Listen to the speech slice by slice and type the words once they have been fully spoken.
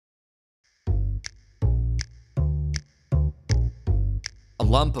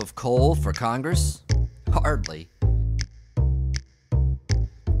lump of coal for Congress? Hardly.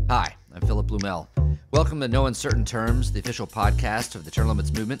 Hi, I'm Philip Blumel. Welcome to No Uncertain Terms, the official podcast of the Term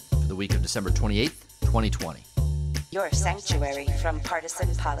Limits Movement for the week of December 28th, 2020. Your sanctuary from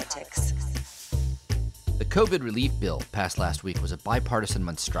partisan politics. The COVID relief bill passed last week was a bipartisan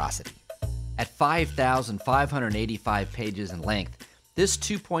monstrosity. At 5,585 pages in length, this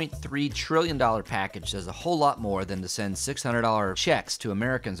 $2.3 trillion package does a whole lot more than to send $600 checks to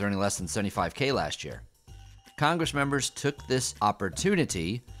Americans earning less than $75K last year. Congress members took this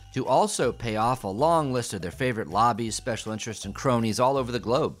opportunity to also pay off a long list of their favorite lobbies, special interests, and cronies all over the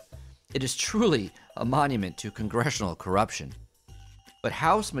globe. It is truly a monument to congressional corruption. But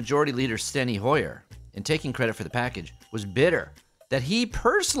House Majority Leader Steny Hoyer, in taking credit for the package, was bitter that he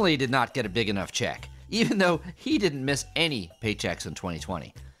personally did not get a big enough check, even though he didn't miss any paychecks in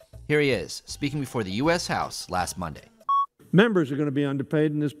 2020. Here he is, speaking before the U.S. House last Monday. Members are going to be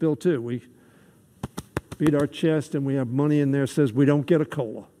underpaid in this bill, too. We beat our chest and we have money in there that says we don't get a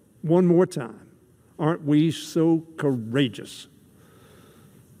COLA. One more time. Aren't we so courageous?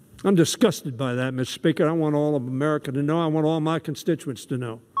 I'm disgusted by that, Mr. Speaker. I want all of America to know. I want all my constituents to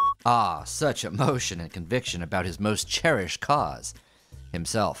know. Ah, such emotion and conviction about his most cherished cause,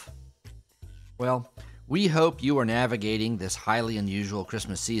 himself. Well, we hope you are navigating this highly unusual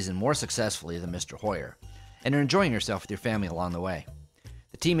Christmas season more successfully than Mr. Hoyer, and are enjoying yourself with your family along the way.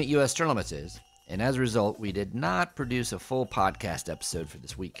 The team at U.S. Term Limits is, and as a result, we did not produce a full podcast episode for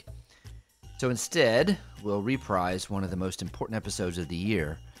this week. So instead, we'll reprise one of the most important episodes of the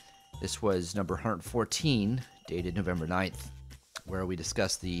year. This was number 114, dated November 9th, where we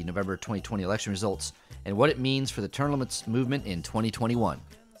discussed the November 2020 election results and what it means for the term limits movement in 2021.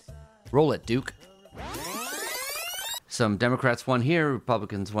 Roll it, Duke. Some Democrats won here,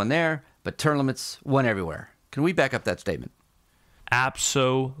 Republicans won there, but term limits won everywhere. Can we back up that statement?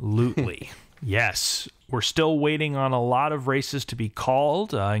 Absolutely. Yes. We're still waiting on a lot of races to be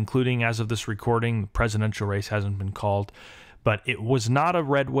called, including, as of this recording, the presidential race hasn't been called. But it was not a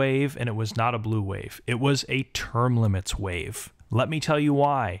red wave and it was not a blue wave. It was a term limits wave. Let me tell you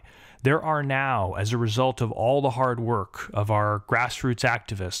why. There are now, as a result of all the hard work of our grassroots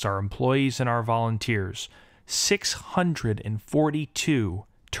activists, our employees, and our volunteers, 642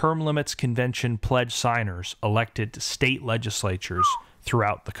 term limits convention pledge signers elected to state legislatures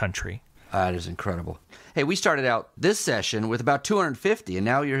throughout the country. That is incredible. Hey, we started out this session with about 250, and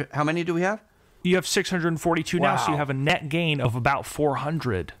now how many do we have? You have 642 now, so you have a net gain of about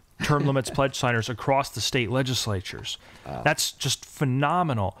 400 term limits pledge signers across the state legislatures. That's just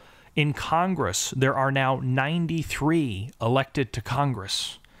phenomenal. In Congress, there are now 93 elected to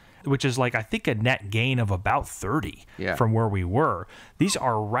Congress, which is I think a net gain of about 30 from where we were. These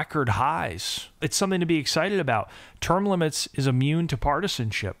are record highs. It's something to be excited about. Term limits is immune to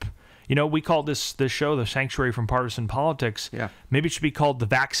partisanship. You know, we call this show the Sanctuary from Partisan Politics. Yeah. Maybe it should be called the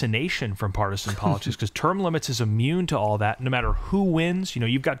Vaccination from Partisan Politics, because term limits is immune to all that, no matter who wins. You know,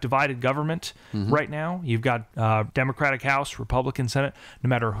 you've got divided government right now. You've got Democratic House, Republican Senate. No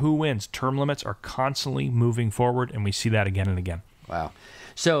matter who wins, term limits are constantly moving forward, and we see that again and again. Wow.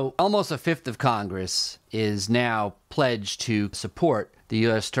 So almost a fifth of Congress is now pledged to support the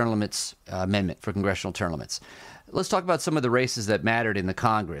U.S. Term Limits Amendment for congressional term limits. Let's talk about some of the races that mattered in the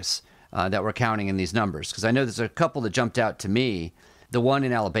Congress that we're counting in these numbers, because I know there's a couple that jumped out to me. The one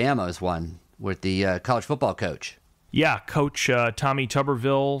in Alabama is one with the college football coach. Yeah, Coach Tommy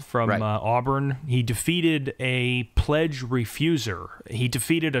Tuberville from Auburn. He defeated a pledge refuser. He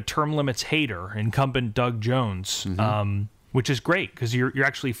defeated a term limits hater, incumbent Doug Jones. Which is great, because you're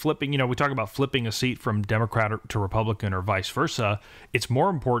actually flipping. You know, we talk about flipping a seat from Democrat to Republican or vice versa. It's more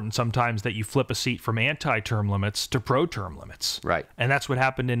important sometimes that you flip a seat from anti-term limits to pro-term limits. Right. And that's what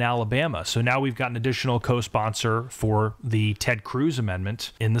happened in Alabama. So now we've got an additional co-sponsor for the Ted Cruz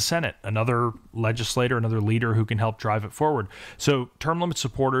amendment in the Senate, another legislator, another leader who can help drive it forward. So term limit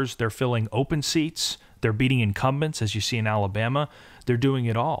supporters, they're filling open seats. They're beating incumbents, as you see in Alabama. They're doing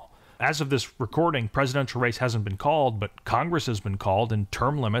it all. As of this recording, presidential race hasn't been called, but Congress has been called, and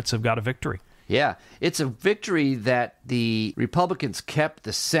term limits have got a victory. Yeah, it's a victory that the Republicans kept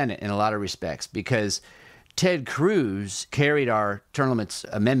the Senate in a lot of respects, because Ted Cruz carried our term limits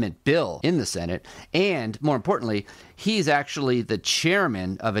amendment bill in the Senate, and more importantly, he's actually the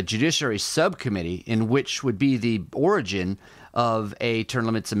chairman of a judiciary subcommittee in which would be the origin of a term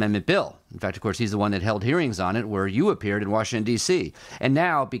limits amendment bill. In fact, of course, he's the one that held hearings on it where you appeared in Washington, D.C. And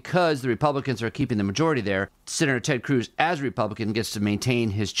now, because the Republicans are keeping the majority there, Senator Ted Cruz, as a Republican, gets to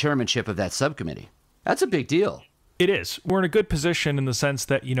maintain his chairmanship of that subcommittee. That's a big deal. It is. We're in a good position in the sense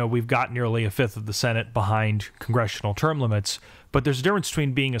that, we've got nearly a fifth of the Senate behind congressional term limits, but there's a difference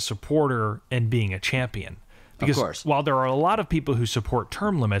between being a supporter and being a champion. Because of course, while there are a lot of people who support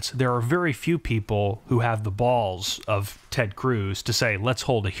term limits, there are very few people who have the balls of Ted Cruz to say, let's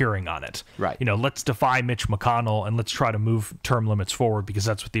hold a hearing on it. Right. Let's defy Mitch McConnell and let's try to move term limits forward because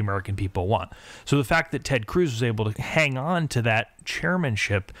that's what the American people want. So the fact that Ted Cruz was able to hang on to that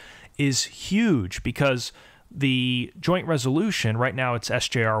chairmanship is huge because the joint resolution, right now it's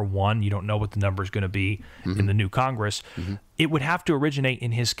SJR 1. You don't know what the number is going to be in the new Congress. It would have to originate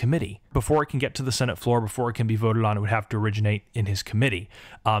in his committee. Before it can get to the Senate floor, before it can be voted on, it would have to originate in his committee.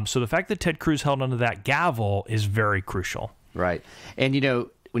 So the fact that Ted Cruz held onto that gavel is very crucial. Right. And,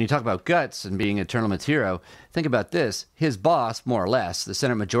 when you talk about guts and being a term limits hero, think about this. His boss, more or less, the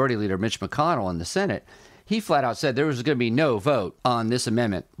Senate Majority Leader Mitch McConnell in the Senate, he flat out said there was going to be no vote on this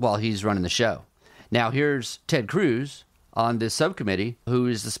amendment while he's running the show. Now, here's Ted Cruz on this subcommittee, who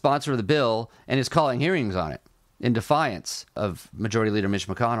is the sponsor of the bill and is calling hearings on it in defiance of Majority Leader Mitch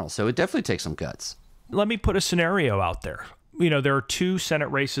McConnell. So it definitely takes some guts. Let me put a scenario out there. There are 2 Senate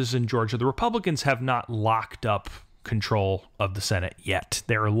races in Georgia. The Republicans have not locked up control of the Senate yet.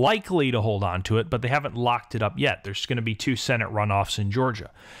 They're likely to hold on to it, but they haven't locked it up yet. There's going to be 2 Senate runoffs in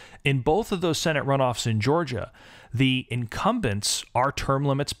Georgia. In both of those Senate runoffs in Georgia, the incumbents are term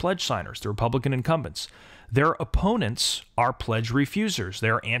limits pledge signers, the Republican incumbents. Their opponents are pledge refusers.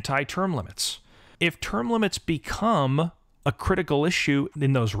 They're anti-term limits. If term limits become a critical issue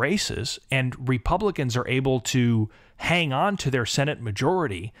in those races and Republicans are able to hang on to their Senate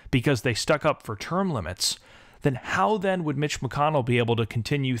majority because they stuck up for term limits, then how then would Mitch McConnell be able to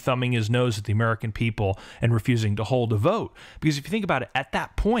continue thumbing his nose at the American people and refusing to hold a vote? Because if you think about it, at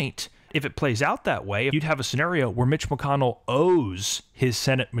that point, if it plays out that way, you'd have a scenario where Mitch McConnell owes his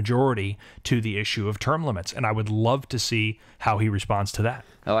Senate majority to the issue of term limits. And I would love to see how he responds to that.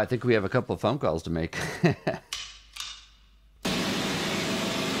 Oh, I think we have a couple of phone calls to make.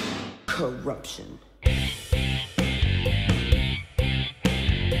 Corruption.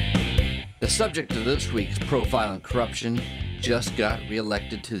 The subject of this week's Profile and Corruption just got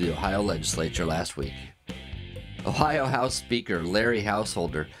reelected to the Ohio legislature last week. Ohio House Speaker Larry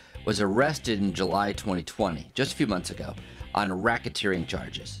Householder was arrested in July 2020, just a few months ago, on racketeering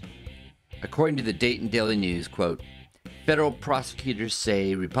charges. According to the Dayton Daily News, quote, federal prosecutors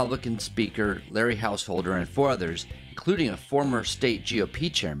say Republican Speaker Larry Householder and 4 others, including a former state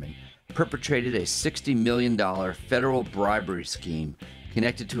GOP chairman, perpetrated a $60 million federal bribery scheme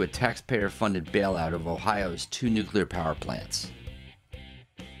connected to a taxpayer-funded bailout of Ohio's 2 nuclear power plants.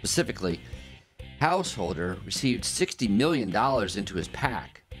 Specifically, Householder received $60 million into his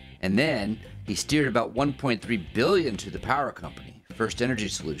PAC, and then he steered about $1.3 billion to the power company, First Energy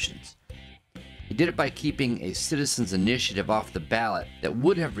Solutions. He did it by keeping a citizens' initiative off the ballot that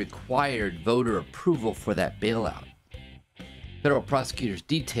would have required voter approval for that bailout. Federal prosecutors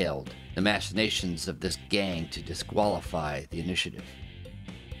detailed the machinations of this gang to disqualify the initiative.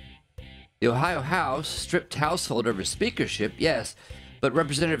 The Ohio House stripped Householder of his speakership, yes, but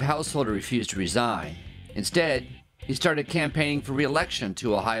Representative Householder refused to resign. Instead, he started campaigning for re-election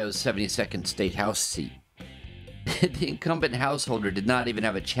to Ohio's 72nd State House seat. The incumbent Householder did not even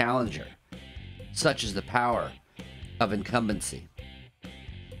have a challenger. Such is the power of incumbency.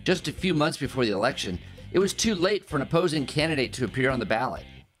 Just a few months before the election, it was too late for an opposing candidate to appear on the ballot.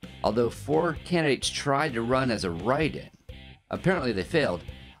 Although 4 candidates tried to run as a write-in, apparently they failed,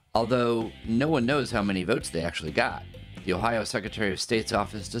 although no one knows how many votes they actually got. The Ohio Secretary of State's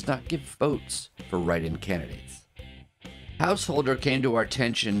office does not give votes for write-in candidates. Householder came to our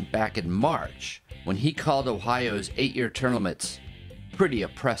attention back in March when he called Ohio's 8-year term limits pretty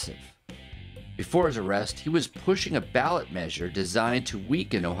oppressive. Before his arrest, he was pushing a ballot measure designed to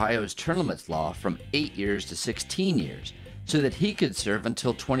weaken Ohio's term limits law from 8 years to 16 years so that he could serve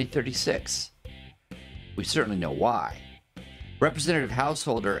until 2036. We certainly know why. Representative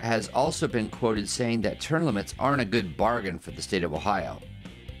Householder has also been quoted saying that term limits aren't a good bargain for the state of Ohio.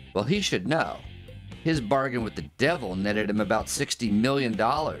 Well, he should know. His bargain with the devil netted him about $60 million,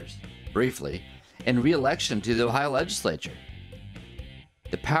 briefly, in re-election to the Ohio legislature.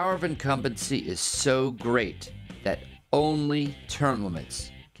 The power of incumbency is so great that only term limits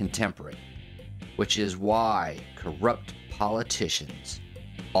can temper it, which is why corrupt politicians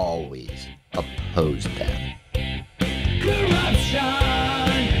always oppose them. Corruption,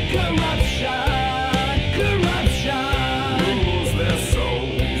 corruption, corruption rules their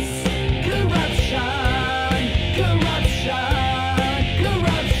souls. Corruption, corruption,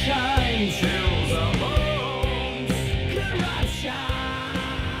 corruption chills our bones. Corruption.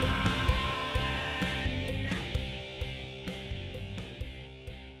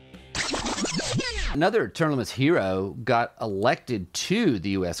 Another term limits hero got elected to the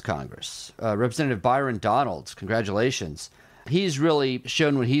U.S. Congress. Representative Byron Donalds, congratulations. He's really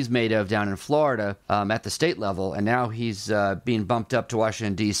shown what he's made of down in Florida at the state level, and now he's being bumped up to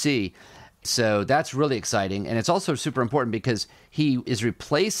Washington, D.C., so that's really exciting. And it's also super important because he is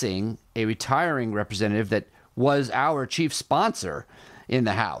replacing a retiring representative that was our chief sponsor in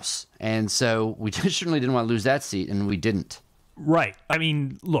the House. And so we certainly didn't want to lose that seat, and we didn't. Right. I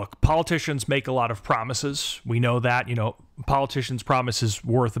mean, look, politicians make a lot of promises. We know that, politicians' promise is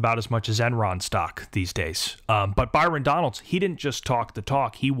worth about as much as Enron stock these days. But Byron Donalds, he didn't just talk the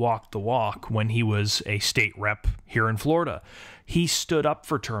talk. He walked the walk when he was a state rep here in Florida. He stood up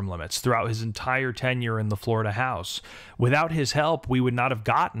for term limits throughout his entire tenure in the Florida House. Without his help, we would not have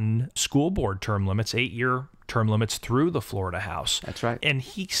gotten school board term limits, 8-year term limits through the Florida House. That's right. And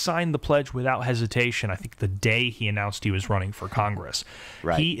he signed the pledge without hesitation, I think the day he announced he was running for Congress.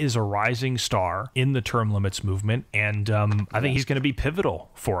 Right. He is a rising star in the term limits movement, and I think he's going to be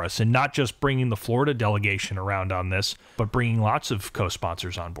pivotal for us, and not just bringing the Florida delegation around on this, but bringing lots of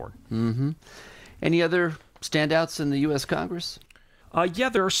co-sponsors on board. Mm-hmm. Any other standouts in the U.S. Congress? Yeah,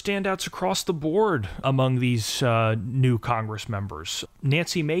 there are standouts across the board among these new Congress members.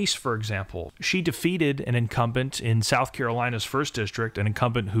 Nancy Mace, for example, she defeated an incumbent in South Carolina's 1st District, an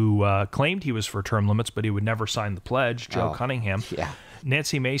incumbent who claimed he was for term limits, but he would never sign the pledge, Joe Cunningham. Yeah.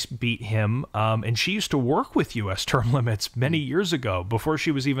 Nancy Mace beat him, and she used to work with U.S. term limits many years ago, before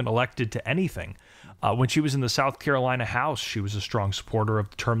she was even elected to anything. When she was in the South Carolina House, she was a strong supporter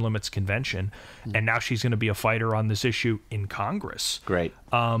of the Term Limits Convention, and now she's going to be a fighter on this issue in Congress. Great.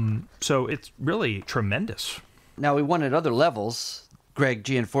 So it's really tremendous. Now, we won at other levels. Greg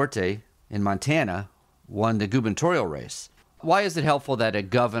Gianforte in Montana won the gubernatorial race. Why is it helpful that a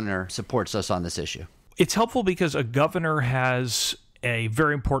governor supports us on this issue? It's helpful because a governor has a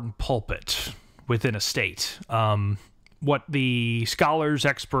very important pulpit within a state. What the scholars,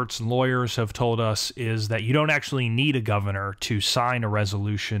 experts, and lawyers have told us is that you don't actually need a governor to sign a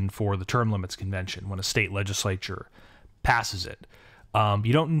resolution for the Term Limits Convention when a state legislature passes it.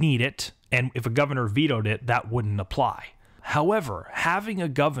 You don't need it, and if a governor vetoed it, that wouldn't apply. However, having a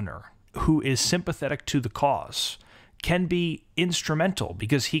governor who is sympathetic to the cause can be instrumental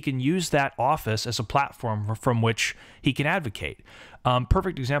because he can use that office as a platform from which he can advocate.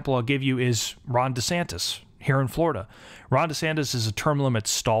 Perfect example I'll give you is Ron DeSantis here in Florida. Ron DeSantis is a term limit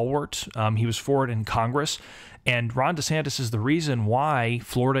stalwart. He was for it in Congress. And Ron DeSantis is the reason why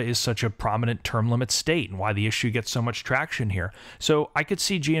Florida is such a prominent term limit state and why the issue gets so much traction here. So I could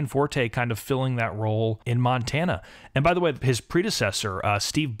see Gianforte kind of filling that role in Montana. And by the way, his predecessor,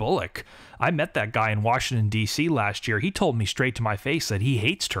 Steve Bullock, I met that guy in Washington, D.C. last year. He told me straight to my face that he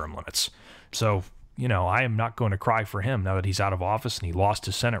hates term limits. So, I am not going to cry for him now that he's out of office and he lost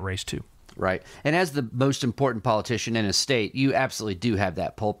his Senate race too. Right. And as the most important politician in a state, you absolutely do have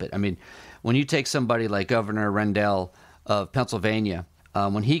that pulpit. I mean, when you take somebody like Governor Rendell of Pennsylvania,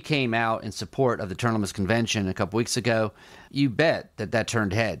 when he came out in support of the Term Limits Convention a couple weeks ago, you bet that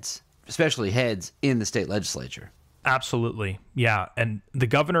turned heads, especially heads in the state legislature. Absolutely. Yeah. And the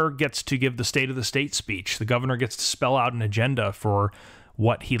governor gets to give the State of the State speech. The governor gets to spell out an agenda for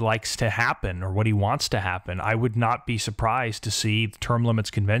what he likes to happen or what he wants to happen. I would not be surprised to see the Term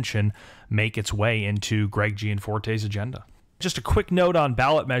Limits Convention make its way into Greg Gianforte's agenda. Just a quick note on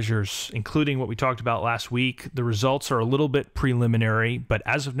ballot measures, including what we talked about last week. The results are a little bit preliminary, but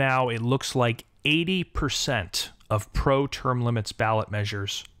as of now, it looks like 80% of pro-term limits ballot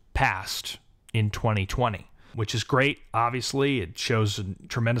measures passed in 2020. Which is great, obviously. It shows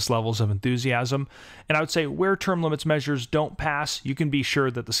tremendous levels of enthusiasm. And I would say where term limits measures don't pass, you can be sure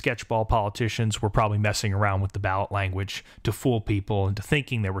that the sketchball politicians were probably messing around with the ballot language to fool people into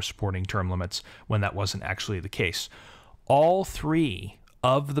thinking they were supporting term limits when that wasn't actually the case. All 3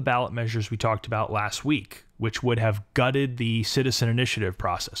 of the ballot measures we talked about last week, which would have gutted the citizen initiative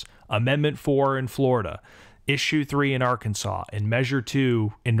process, Amendment 4 in Florida, Issue 3 in Arkansas, and Measure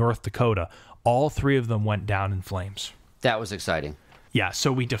 2 in North Dakota, all 3 of them went down in flames. That was exciting. Yeah,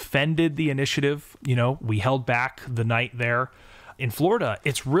 so we defended the initiative. We held back the night there. In Florida,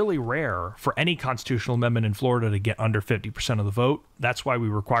 it's really rare for any constitutional amendment in Florida to get under 50% of the vote. That's why we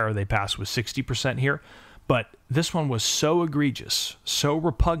require they pass with 60% here. But this one was so egregious, so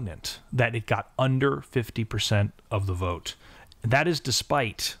repugnant, that it got under 50% of the vote. That is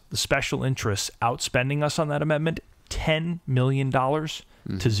despite the special interests outspending us on that amendment $10 million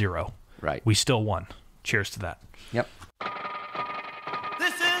to zero. Right. We still won. Cheers to that. Yep.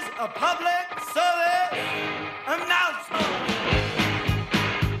 This is a public service announcement.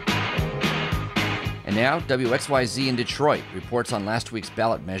 And now, WXYZ in Detroit reports on last week's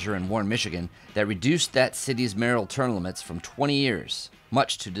ballot measure in Warren, Michigan that reduced that city's mayoral term limits from 20 years,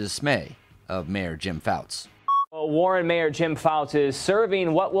 much to the dismay of Mayor Jim Fouts. Well, Warren Mayor Jim Fouts is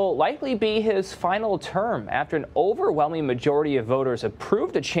serving what will likely be his final term after an overwhelming majority of voters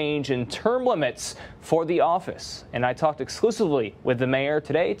approved a change in term limits for the office. And I talked exclusively with the mayor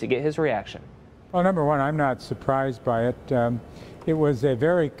today to get his reaction. Well, number one, I'm not surprised by it. It was a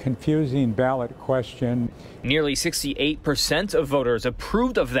very confusing ballot question. Nearly 68% of voters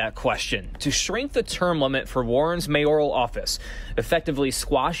approved of that question to shrink the term limit for Warren's mayoral office, effectively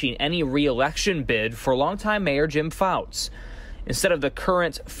squashing any re-election bid for longtime Mayor Jim Fouts. Instead of the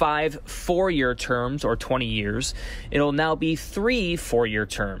current 5 4-year terms, or 20 years, it'll now be 3 4-year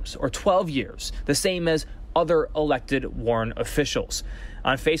terms, or 12 years, the same as other elected Warren officials.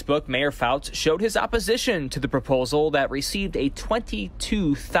 On Facebook, Mayor Fouts showed his opposition to the proposal that received a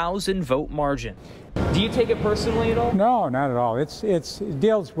 22,000 vote margin. Do you take it personally at all? No, not at all. It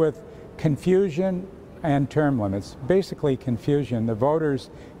deals with confusion and term limits. Basically confusion. The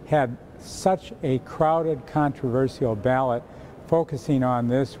voters had such a crowded, controversial ballot. Focusing on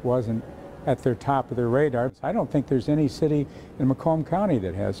this wasn't at their top of their radar. I don't think there's any city in Macomb County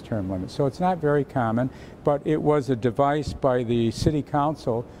that has term limits, so it's not very common, but it was a device by the city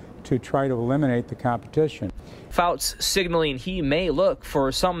council to try to eliminate the competition. Fouts signaling he may look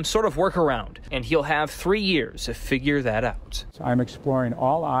for some sort of workaround, and he'll have 3 years to figure that out. So I'm exploring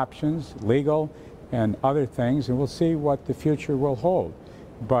all options, legal and other things, and we'll see what the future will hold.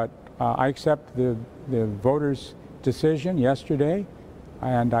 But I accept the voters' decision yesterday,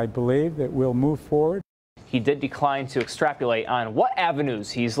 and I believe that we'll move forward. He did decline to extrapolate on what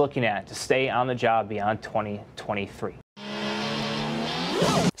avenues he's looking at to stay on the job beyond 2023.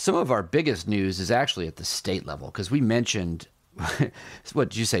 Some of our biggest news is actually at the state level, because we mentioned, what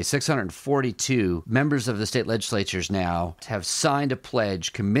did you say, 642 members of the state legislatures now have signed a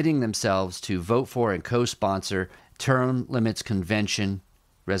pledge committing themselves to vote for and co-sponsor term limits convention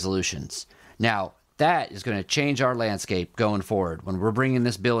resolutions. Now, that is going to change our landscape going forward when we're bringing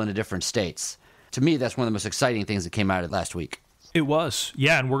this bill into different states. To me, that's one of the most exciting things that came out of last week. It was.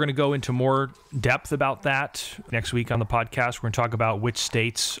 Yeah, and we're going to go into more depth about that next week on the podcast. We're going to talk about which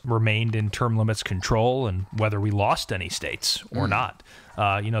states remained in term limits control and whether we lost any states or not.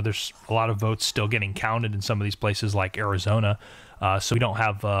 There's a lot of votes still getting counted in some of these places like Arizona, so we don't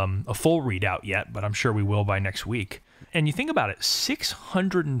have a full readout yet, but I'm sure we will by next week. And you think about it,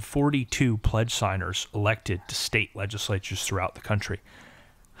 642 pledge signers elected to state legislatures throughout the country.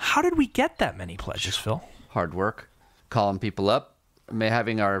 How did we get that many pledges, Phil? Hard work, calling people up,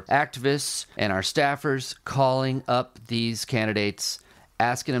 having our activists and our staffers calling up these candidates,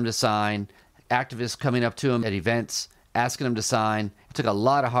 asking them to sign, activists coming up to them at events, asking them to sign. It took a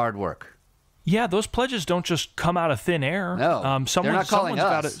lot of hard work. Yeah, those pledges don't just come out of thin air. No, they're not calling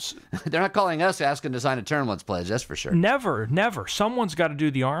us. They're not calling us asking to sign a term limits pledge, that's for sure. Never. Someone's got to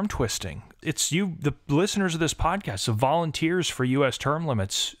do the arm twisting. It's you, the listeners of this podcast, the volunteers for U.S. term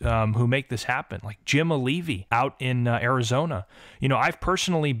limits who make this happen, like Jim O'Leary out in Arizona. I've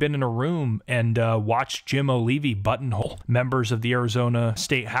personally been in a room and watched Jim O'Leary buttonhole members of the Arizona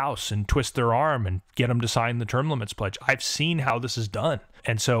State House and twist their arm and get them to sign the term limits pledge. I've seen how this is done.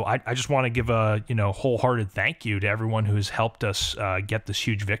 And so I just want to give a wholehearted thank you to everyone who's helped us get this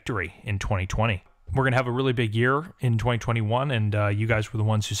huge victory in 2020. We're going to have a really big year in 2021, and you guys were the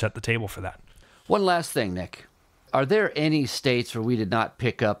ones who set the table for that. One last thing, Nick. Are there any states where we did not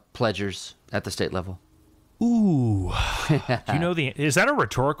pick up pledgers at the state level? Ooh. Is that a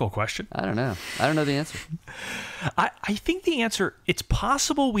rhetorical question? I don't know. I don't know the answer. I think the answer, it's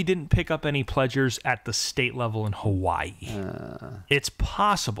possible we didn't pick up any pledgers at the state level in Hawaii. It's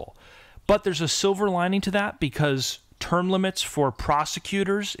possible. But there's a silver lining to that because term limits for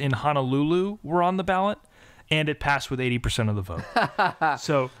prosecutors in Honolulu were on the ballot, and it passed with 80% of the vote.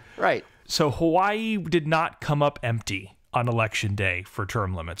 Right. So Hawaii did not come up empty on election day for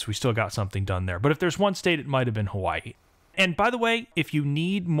term limits. We still got something done there. But if there's one state, it might have been Hawaii. And by the way, if you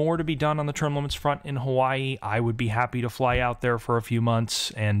need more to be done on the term limits front in Hawaii, I would be happy to fly out there for a few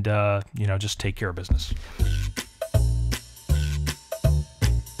months and, just take care of business.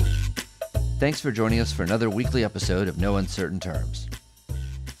 Thanks for joining us for another weekly episode of No Uncertain Terms.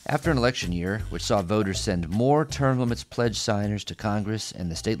 After an election year, which saw voters send more term limits pledge signers to Congress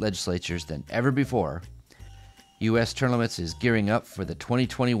and the state legislatures than ever before, U.S. term limits is gearing up for the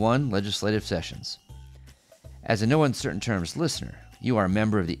 2021 legislative sessions. As a No Uncertain Terms listener, you are a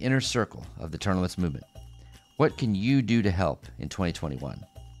member of the inner circle of the term limits movement. What can you do to help in 2021?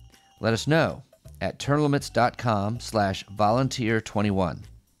 Let us know at termlimits.com/volunteer21.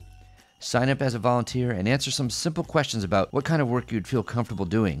 Sign up as a volunteer and answer some simple questions about what kind of work you'd feel comfortable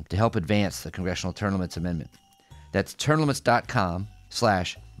doing to help advance the Congressional Term Limits Amendment. That's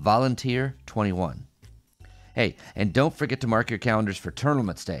termlimits.com/volunteer21. Hey, and don't forget to mark your calendars for Term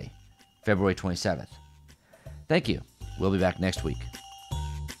Limits Day, February 27th. Thank you. We'll be back next week.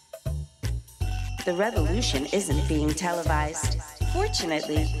 The revolution isn't being televised.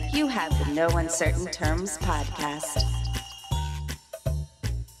 Fortunately, you have the No Uncertain Terms podcast.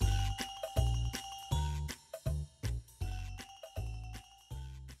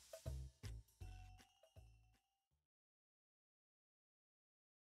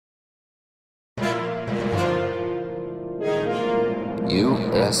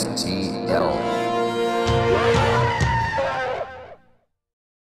 USTL.